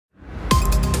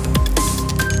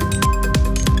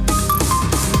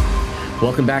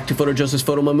Welcome back to PhotoJoseph's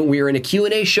Photo Moment. We are in a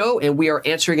Q&A show, and we are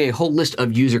answering a whole list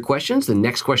of user questions. The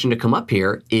next question to come up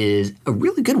here is a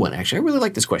really good one, actually. I really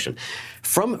like this question.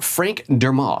 From Franky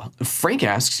Dermaut. Frank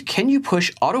asks, can you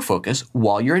push autofocus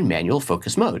while you're in manual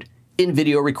focus mode? In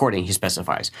video recording, he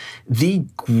specifies. The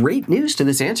great news to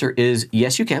this answer is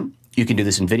yes, you can. You can do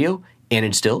this in video and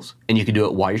in stills, and you can do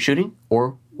it while you're shooting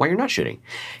or while you're not shooting.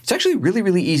 It's actually really,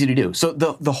 really easy to do. So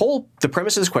the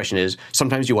premise of this question is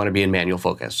sometimes you want to be in manual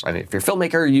focus. I mean, if you're a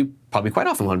filmmaker, you probably quite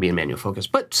often want to be in manual focus,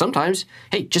 but sometimes,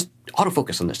 hey, just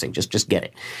autofocus on this thing, just get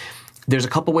it. There's a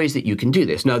couple ways that you can do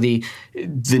this. Now, the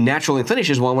natural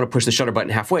inclination is, well, I want to push the shutter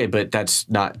button halfway, but that's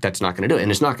not going to do it.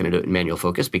 And it's not going to do it in manual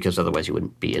focus because otherwise you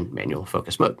wouldn't be in manual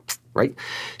focus mode, right?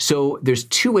 So there's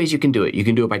two ways you can do it. You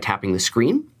can do it by tapping the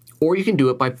screen, or you can do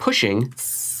it by pushing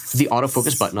the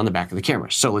autofocus button on the back of the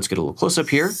camera. So let's get a little close up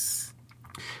here.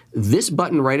 This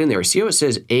button right in there, see how it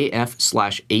says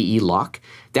AF/AE lock?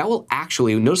 That will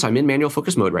actually, notice I'm in manual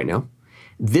focus mode right now.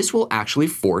 This will actually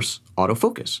force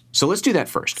autofocus. So let's do that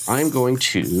first. I'm going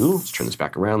to, let's turn this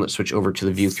back around. Let's switch over to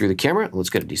the view through the camera. Let's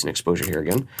get a decent exposure here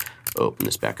again. Open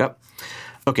this back up.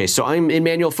 Okay, so I'm in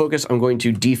manual focus. I'm going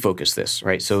to defocus this,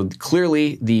 right? So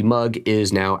clearly the mug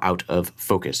is now out of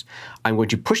focus. I'm going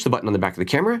to push the button on the back of the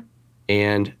camera,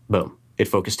 and boom, it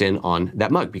focused in on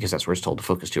that mug because that's where it's told to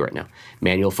focus to right now.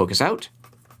 Manual focus out,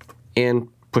 and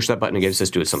push that button again. It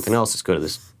says do it something else. Let's go to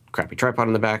this crappy tripod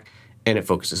on the back, and it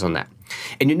focuses on that.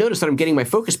 And you notice that I'm getting my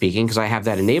focus peaking because I have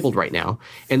that enabled right now.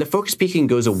 And the focus peaking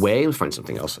goes away. Let's find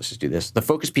something else. Let's just do this. The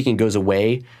focus peaking goes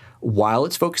away while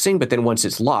it's focusing, but then once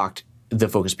it's locked, the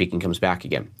focus peaking comes back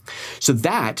again. So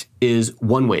that is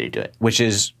one way to do it, which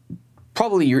is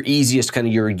probably your easiest, kind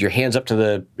of your hands up to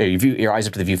the, your eyes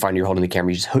up to the viewfinder, you're holding the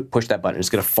camera, you just push that button. It's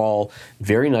going to fall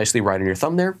very nicely right on your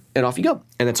thumb there, and off you go.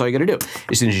 And that's all you got to do.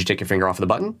 As soon as you take your finger off of the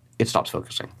button, it stops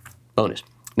focusing. Bonus.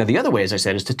 Now, the other way, as I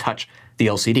said, is to touch the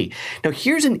LCD. Now,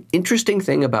 here's an interesting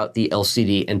thing about the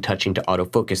LCD and touching to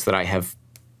autofocus that I have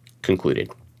concluded.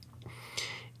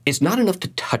 It's not enough to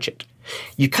touch it.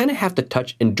 You kind of have to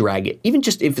touch and drag it, even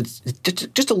just if it's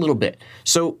just a little bit.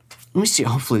 So let me see.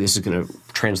 Hopefully, this is going to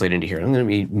translate into here. I'm going to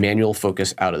be manual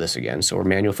focus out of this again. So we're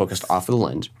manual focused off of the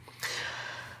lens.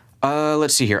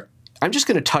 Let's see here. I'm just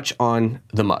going to touch on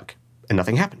the mug. And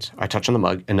nothing happens. I touch on the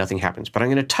mug and nothing happens. But I'm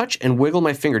going to touch and wiggle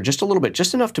my finger just a little bit,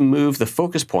 just enough to move the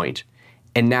focus point,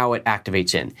 and now it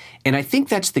activates in. And I think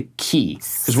that's the key,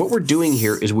 because what we're doing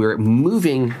here is we're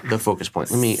moving the focus point.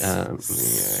 Let me, I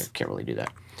can't really do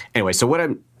that. Anyway, so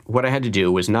what I had to do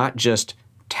was not just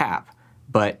tap,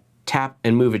 but tap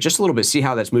and move it just a little bit. See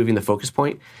how that's moving the focus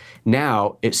point?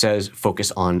 Now it says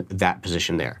focus on that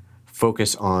position there.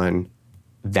 Focus on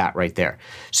that right there.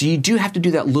 So you do have to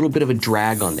do that little bit of a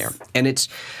drag on there. And it's,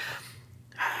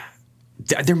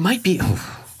 there might be,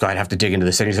 I'd have to dig into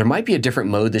the settings. There might be a different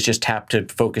mode that's just tap to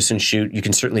focus and shoot. You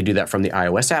can certainly do that from the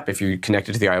iOS app. If you're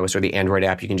connected to the iOS or the Android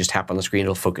app, you can just tap on the screen,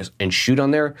 it'll focus and shoot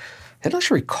on there. I don't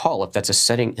actually recall if that's a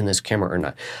setting in this camera or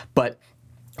not. But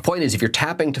the point is, if you're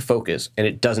tapping to focus and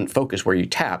it doesn't focus where you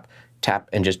tap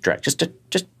and just drag, just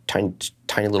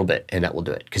tiny little bit, and that will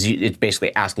do it. Because it's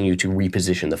basically asking you to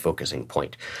reposition the focusing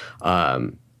point.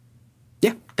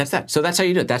 Yeah, that's that. So that's how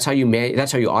you do it. That's how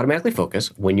you automatically focus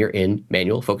when you're in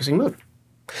manual focusing mode.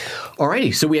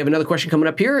 Alrighty, so we have another question coming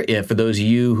up here. For those of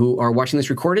you who are watching this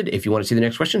recorded, if you want to see the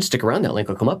next question, stick around. That link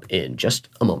will come up in just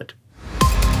a moment.